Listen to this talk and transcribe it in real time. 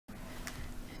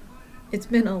It's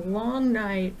been a long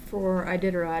night for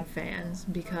Iditarod fans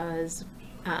because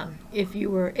if you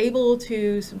were able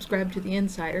to subscribe to the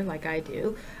Insider like I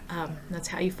do, that's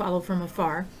how you follow from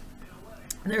afar.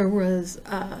 There was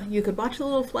you could watch the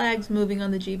little flags moving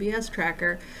on the GBS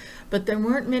tracker, but there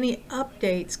weren't many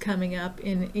updates coming up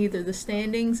in either the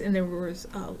standings, and there was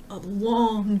a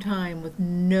long time with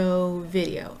no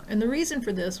video. And the reason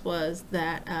for this was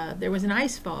that there was an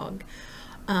ice fog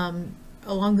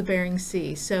along the Bering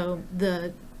Sea. So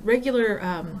the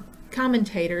regular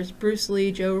commentators, Bruce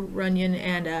Lee, Joe Runyon,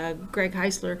 and Greg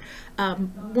Heisler,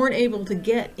 weren't able to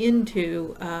get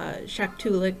into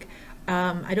Shaktoolik.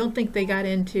 I don't think they got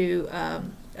into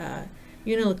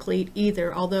Unalakleet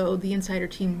either, although the Insider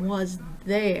team was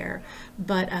there,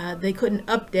 but they couldn't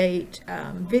update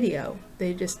video.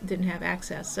 They just didn't have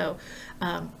access. So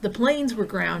the planes were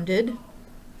grounded,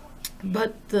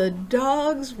 but the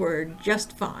dogs were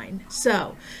just fine.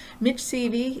 So Mitch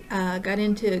Seavey got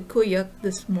into Kuyuk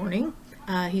this morning.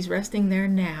 He's resting there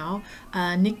now.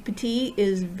 Nick Petit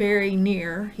is very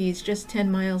near. He's just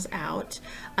 10 miles out.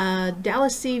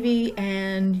 Dallas Seavey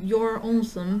and Yor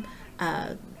Olsum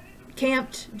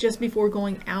camped just before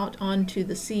going out onto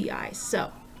the sea ice.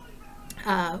 So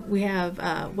we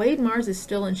have Wade Mars is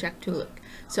still in Shaktoolik.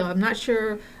 So I'm not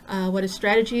sure what his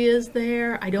strategy is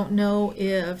there. I don't know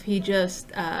if he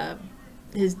just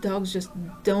his dogs just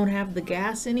don't have the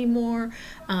gas anymore.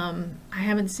 I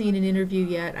haven't seen an interview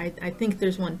yet. I think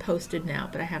there's one posted now,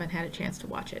 but I haven't had a chance to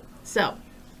watch it. So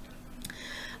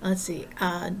let's see.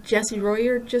 Jesse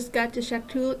Royer just got to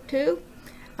Shaktoolik too.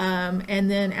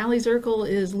 And then Ali Zirkle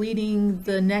is leading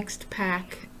the next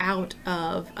pack out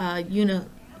of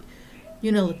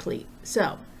Unalakleet.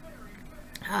 So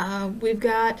we've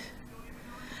got,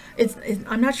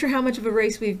 I'm not sure how much of a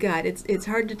race we've got. It's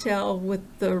hard to tell with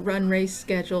the run race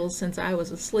schedules since I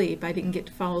was asleep. I didn't get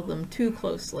to follow them too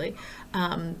closely.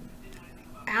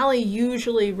 Allie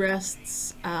usually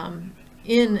rests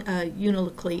in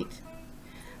Unalakleet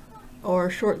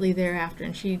or shortly thereafter,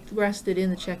 and she rested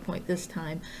in the checkpoint this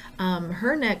time.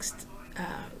 Her next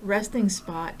resting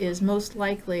spot is most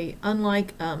likely,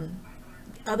 unlike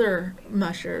other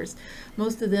mushers,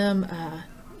 most of them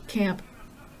camp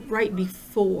right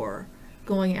before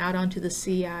going out onto the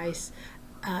sea ice.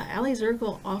 Ali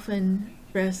Zirkle often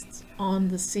rests on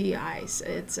the sea ice.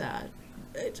 It's about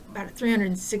a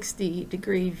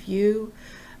 360-degree view.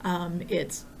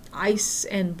 It's ice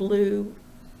and blue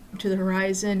to the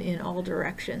horizon in all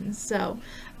directions. So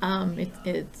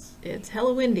it's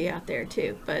hella windy out there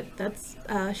too. But that's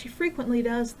she frequently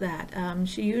does that.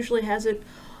 She usually has it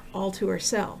all to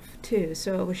herself too,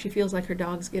 so she feels like her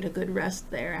dogs get a good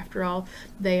rest there. After all,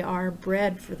 they are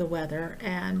bred for the weather,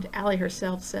 and Allie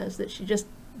herself says that she just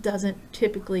doesn't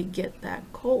typically get that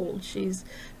cold. She's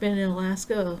been in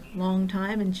Alaska a long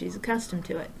time and she's accustomed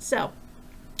to it. So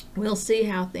we'll see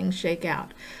how things shake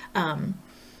out.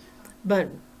 But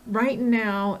right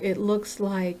now it looks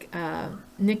like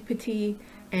Nick Petit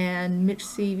and Mitch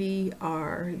Seavey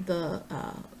are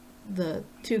the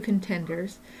two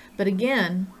contenders. But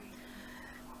again,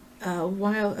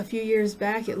 while a few years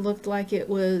back it looked like it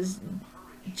was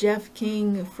Jeff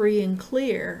King free and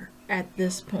clear at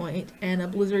this point, and a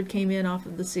blizzard came in off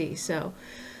of the sea. So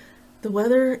the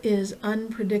weather is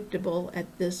unpredictable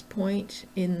at this point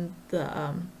in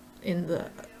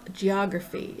the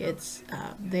geography. It's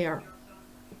they are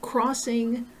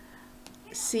crossing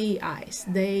sea ice.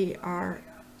 They are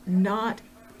not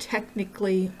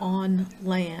technically on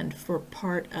land for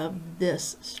part of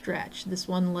this stretch. This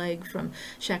one leg from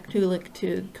Shaktoolik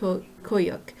to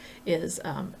Kuyuk is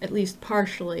at least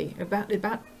partially, about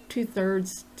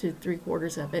 2/3 to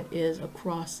 3/4 of it is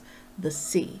across the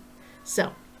sea.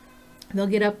 So they'll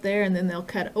get up there and then they'll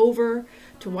cut over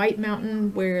to White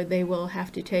Mountain, where they will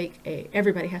have to take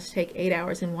everybody has to take 8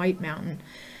 hours in White Mountain.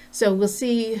 So we'll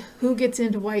see who gets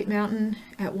into White Mountain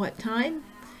at what time,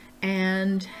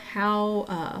 and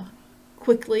how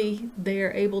quickly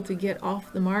they're able to get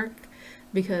off the mark,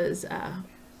 because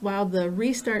while the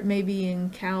restart may be in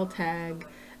Caltag,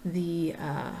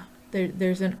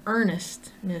 there's an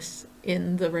earnestness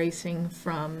in the racing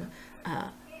from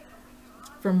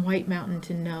White Mountain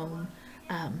to Nome.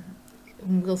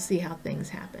 We'll see how things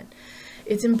happen.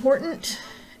 It's important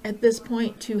at this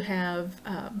point to have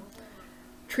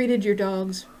treated your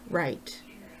dogs right.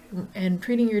 And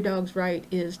treating your dogs right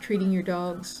is treating your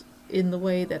dogs in the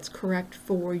way that's correct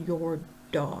for your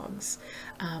dogs.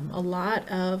 A lot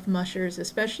of mushers,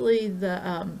 especially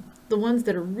the ones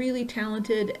that are really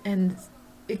talented and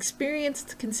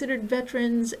experienced, considered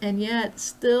veterans, and yet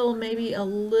still maybe a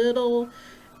little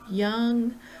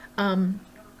young,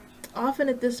 often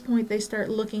at this point they start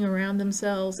looking around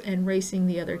themselves and racing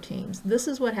the other teams. This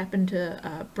is what happened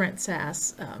to Brent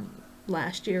Sass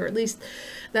last year, or at least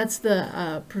that's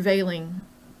the prevailing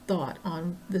thought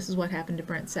on this is what happened to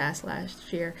Brent Sass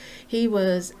last year. He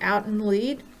was out in the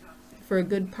lead for a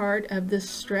good part of this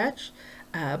stretch.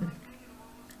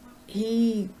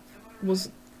 He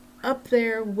was up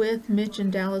there with Mitch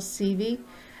and Dallas Seavey,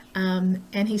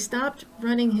 and he stopped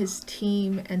running his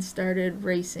team and started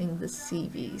racing the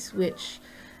Seaveys, which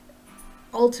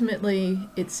ultimately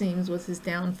it seems was his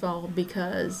downfall,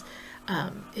 because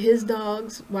his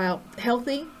dogs, while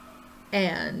healthy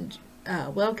and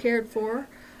well cared for,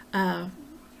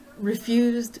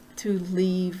 refused to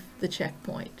leave the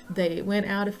checkpoint. They went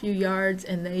out a few yards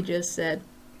and they just said,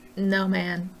 no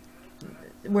man,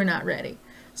 we're not ready.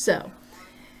 So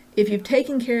if you've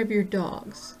taken care of your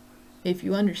dogs, if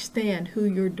you understand who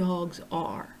your dogs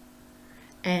are,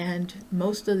 and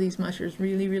most of these mushers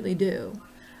really do,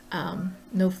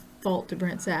 no fault to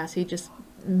Brent Sass, he just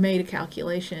made a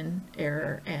calculation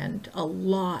error, and a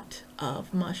lot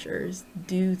of mushers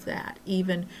do that.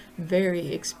 Even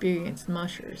very experienced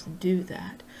mushers do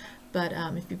that. But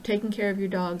if you've taken care of your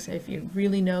dogs, if you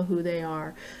really know who they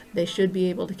are, they should be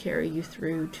able to carry you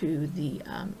through to the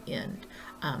end.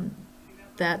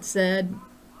 That said,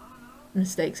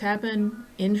 mistakes happen,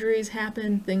 injuries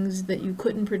happen, things that you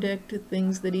couldn't predict,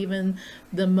 things that even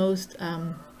the most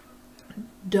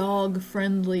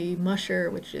dog-friendly musher,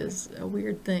 which is a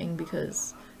weird thing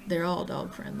because they're all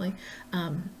dog-friendly,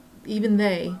 even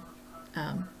they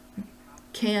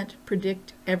can't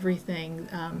predict everything.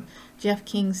 Jeff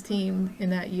King's team in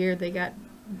that year, they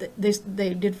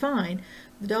did fine.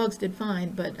 The dogs did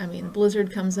fine, but I mean,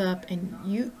 blizzard comes up, and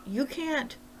you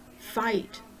can't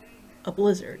fight a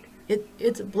blizzard.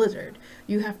 It's a blizzard.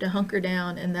 You have to hunker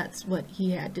down, and that's what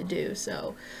he had to do.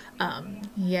 So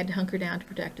he had to hunker down to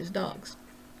protect his dogs.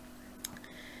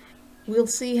 We'll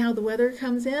see how the weather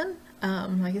comes in.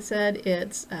 Like I said,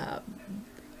 it's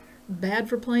bad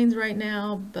for plains right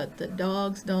now, but the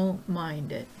dogs don't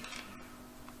mind it.